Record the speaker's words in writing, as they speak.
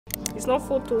It's not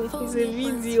photo, it's a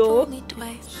video.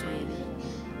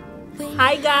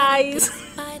 Hi guys.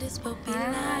 Hi.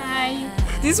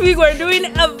 This week we're doing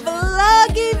a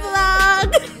vloggy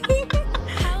vlog.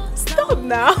 Stop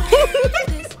now.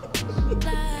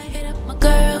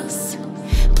 Girls,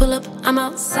 pull up, I'm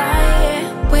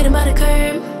outside, waiting by the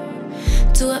curb.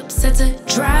 Too upset to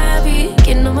drive, you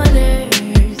getting on my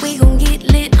nerves. We gon' get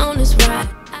lit on this ride.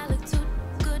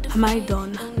 Am I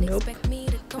done? Nope. I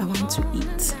want to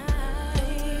eat.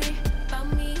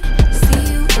 See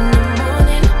you in the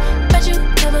morning, but you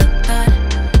never thought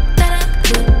that I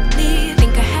could leave.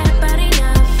 Think I had about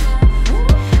enough.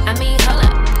 I mean, hold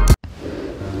up.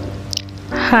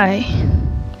 Hi,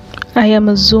 I am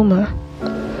a Zoomer.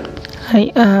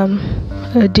 I am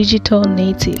a digital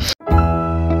native.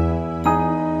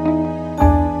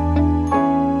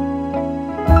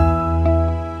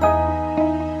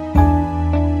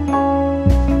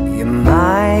 You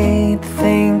might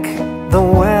think the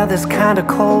weather's kinda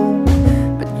cold,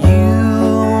 but you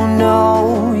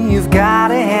know you've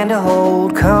got a hand to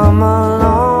hold. Come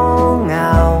along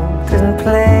out and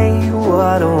play.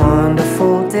 What a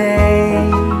wonderful day.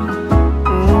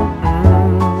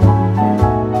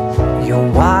 Your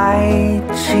white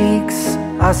cheeks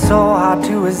are so hard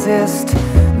to resist.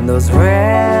 Those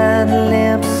red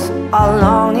lips are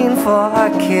longing for a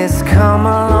kiss. Come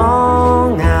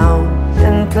along out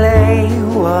and play.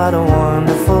 What a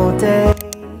wonderful day.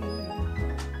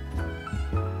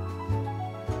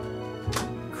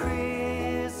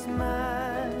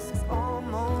 Christmas is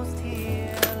almost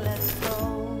here. Let's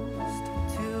toast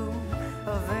to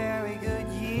a very good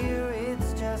year.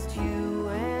 It's just you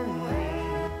and me,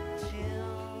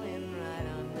 chilling right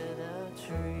under the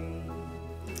tree.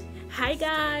 Hi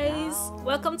guys,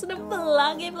 welcome to the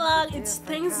vloggy vlog. It's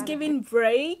Thanksgiving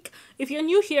break. If you're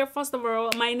new here, first of all,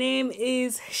 my name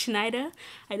is Shinida.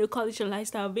 I do college and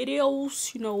lifestyle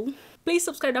videos, you know. Please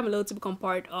subscribe down below to become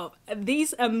part of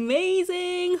this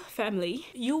amazing family.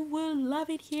 You will love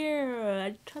it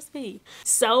here, trust me.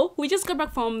 So we just got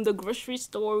back from the grocery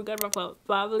store. We got back from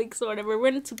Publix or whatever. We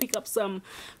went to pick up some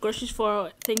groceries for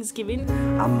Thanksgiving.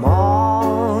 I'm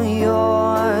all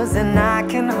yours and I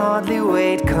can hardly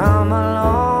wait. Come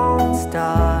along,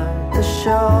 start the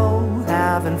show,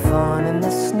 having fun in the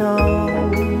snow.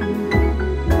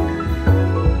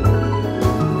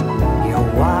 Your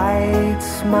white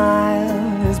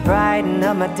smile is brightening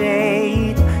up my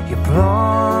day. Your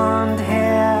blonde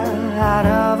hair out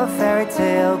of a fairy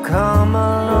tale. Come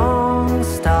along,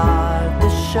 start the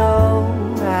show,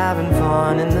 having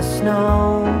fun in the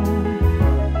snow.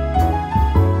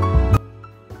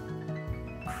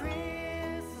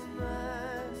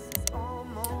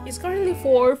 It's currently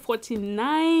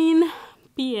 4:49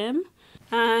 p.m.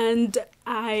 and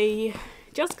I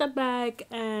just got back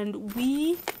and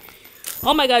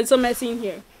oh my god, it's so messy in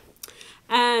here.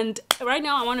 And right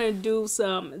now I want to do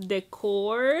some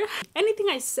decor. Anything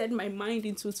I set my mind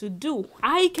into to do,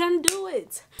 I can do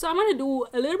it. So I'm gonna do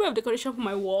a little bit of decoration for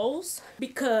my walls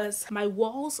because my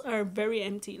walls are very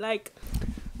empty. Like,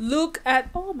 look at,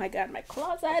 oh my god, my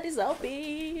closet is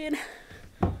open.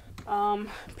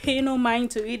 Pay no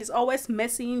mind to it, it's always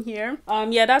messy in here.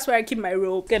 Yeah, that's where I keep my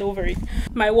robe. Get over it.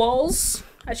 My walls,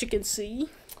 as you can see,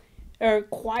 are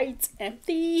quite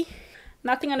empty.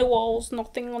 Nothing on the walls,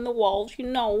 nothing on the walls, you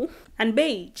know. And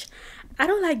beige. I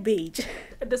don't like beige.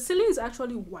 The ceiling is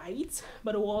actually white,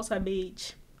 but the walls are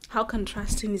beige. How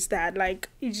contrasting is that? Like,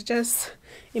 it's just,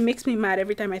 it makes me mad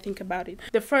every time I think about it.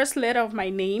 The first letter of my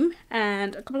name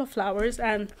and a couple of flowers,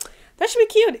 and that should be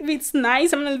cute. If it's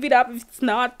nice, I'm gonna leave it up. If it's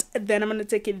not, then I'm gonna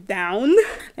take it down.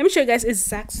 Let me show you guys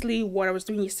exactly what I was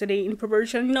doing yesterday in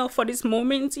preparation, you know, for this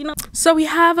moment, you know. So we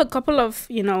have a couple of,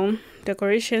 you know,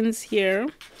 decorations here.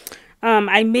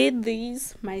 I made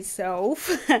these myself.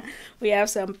 We have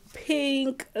some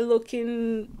pink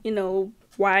looking, you know,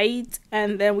 white,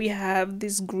 and then we have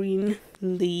these green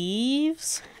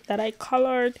leaves that I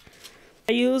colored.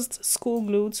 I used school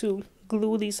glue to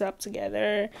glue these up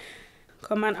together.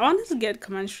 I wanted to get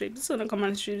command strips. These are not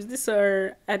command strips, these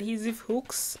are adhesive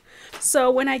hooks.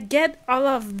 So when I get all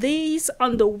of these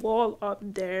on the wall up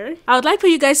there, I would like for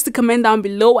you guys to comment down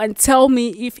below and tell me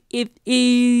if it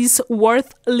is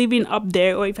worth leaving up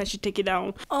there or if I should take it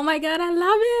down. Oh my god, I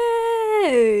love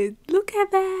it! Look at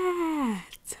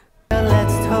that!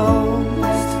 Let's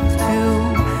toast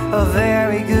to a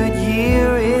very good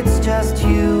year. It's just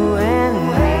you and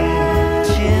me,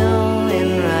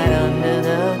 chilling right under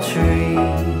the tree.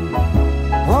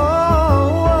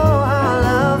 Whoa, I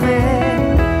love it.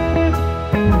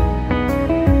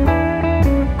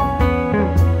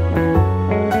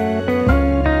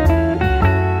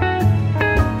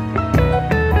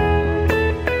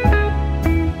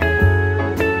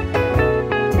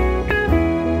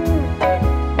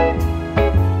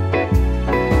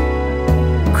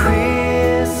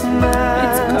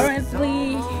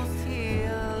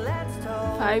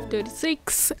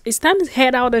 time to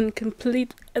head out and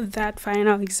complete that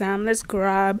final exam. Let's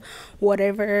grab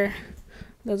whatever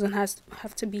doesn't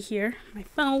have to be here. My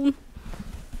phone.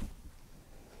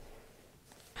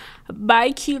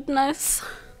 Bye, cuteness.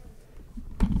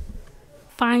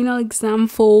 Final exam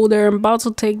folder. I'm about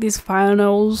to take these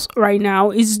finals right now.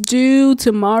 It's due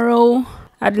tomorrow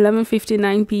at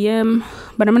 11:59 p.m.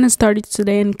 but I'm gonna start it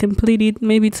today and complete it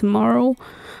maybe tomorrow.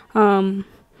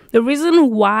 The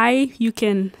reason why you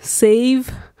can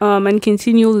save and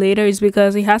continue later is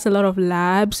because it has a lot of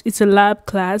labs. It's a lab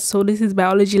class, so this is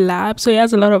biology lab, so it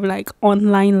has a lot of like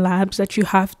online labs that you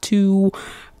have to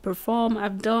perform.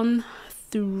 I've done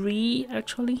 3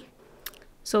 actually.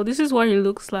 So this is what it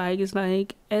looks like. It's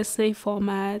like essay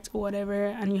format or whatever,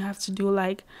 and you have to do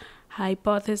like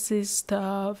hypothesis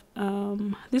stuff.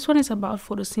 This one is about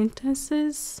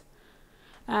photosynthesis,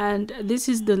 and this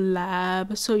is the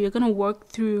lab. So you're gonna work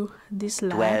through this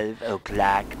lab. 12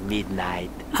 o'clock midnight.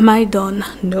 Am I done?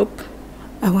 Nope.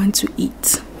 I want to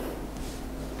eat.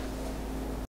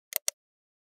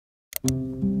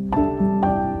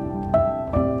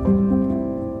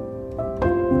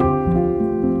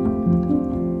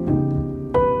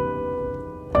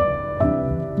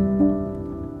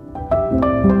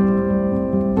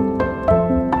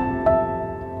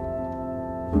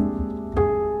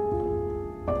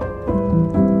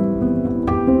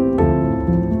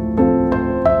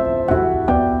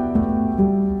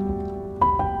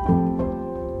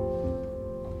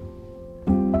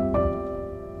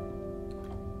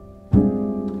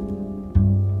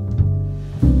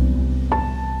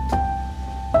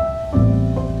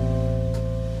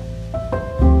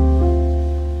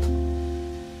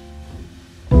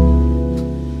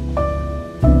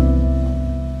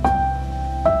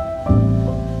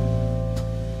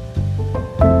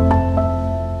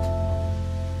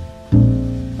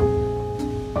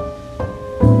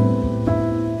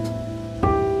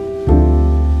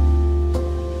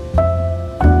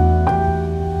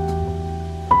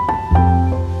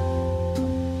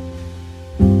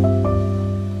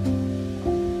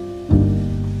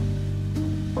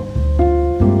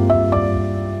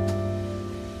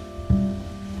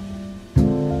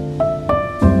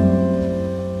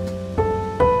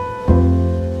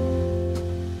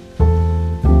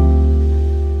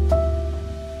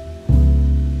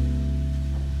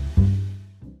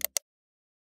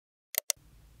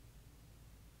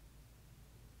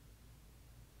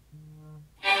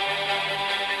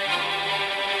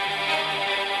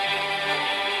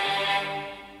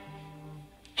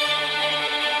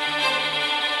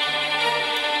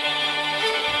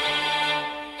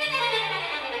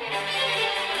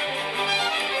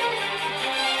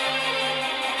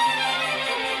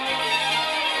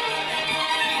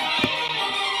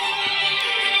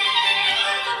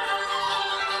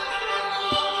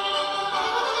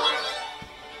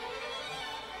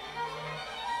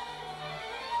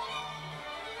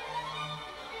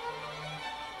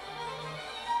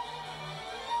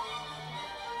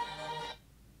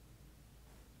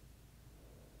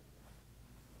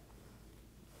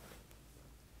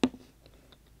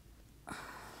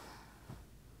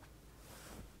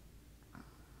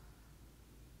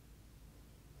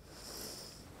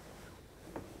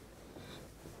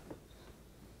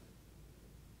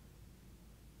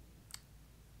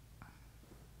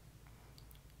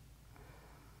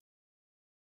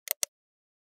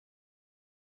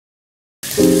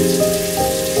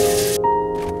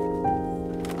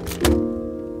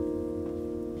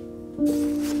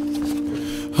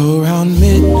 Around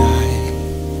midnight,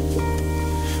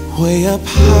 way up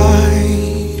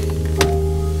high,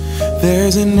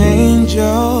 there's an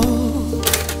angel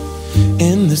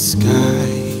in the sky.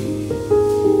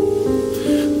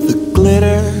 The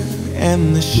glitter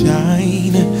and the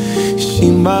shine,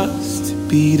 she must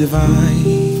be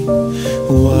divine.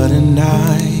 What a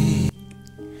night.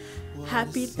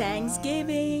 Happy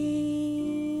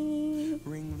Thanksgiving.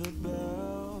 Ring the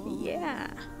bell. Yeah.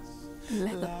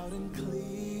 Lego. Loud and clear.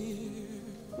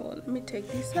 Well, let me take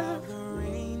this off. The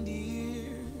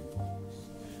reindeer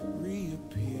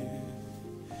reappear.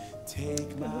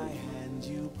 Take my hand,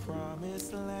 you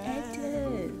promised land.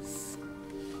 Edges.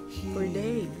 For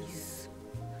days.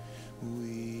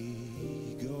 We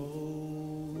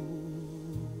go.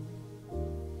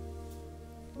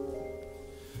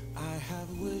 I have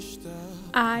wished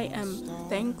I am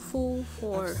thankful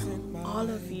for all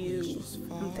of you.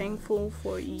 I'm thankful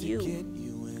for you.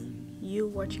 You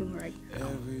watching right now.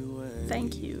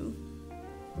 Thank you.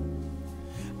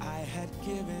 I had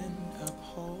given up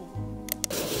hope.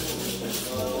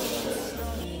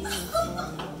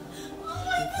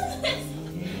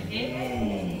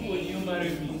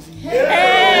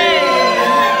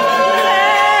 Hey!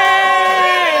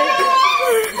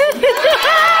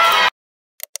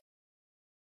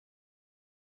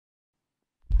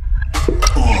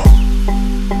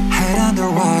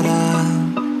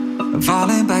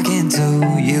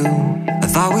 to you. I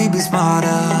thought we'd be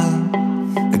smarter,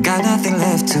 I got nothing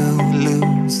left to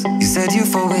lose. You said you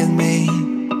fall with me,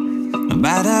 no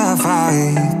matter how far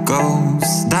it goes.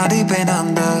 Down deep and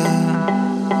under,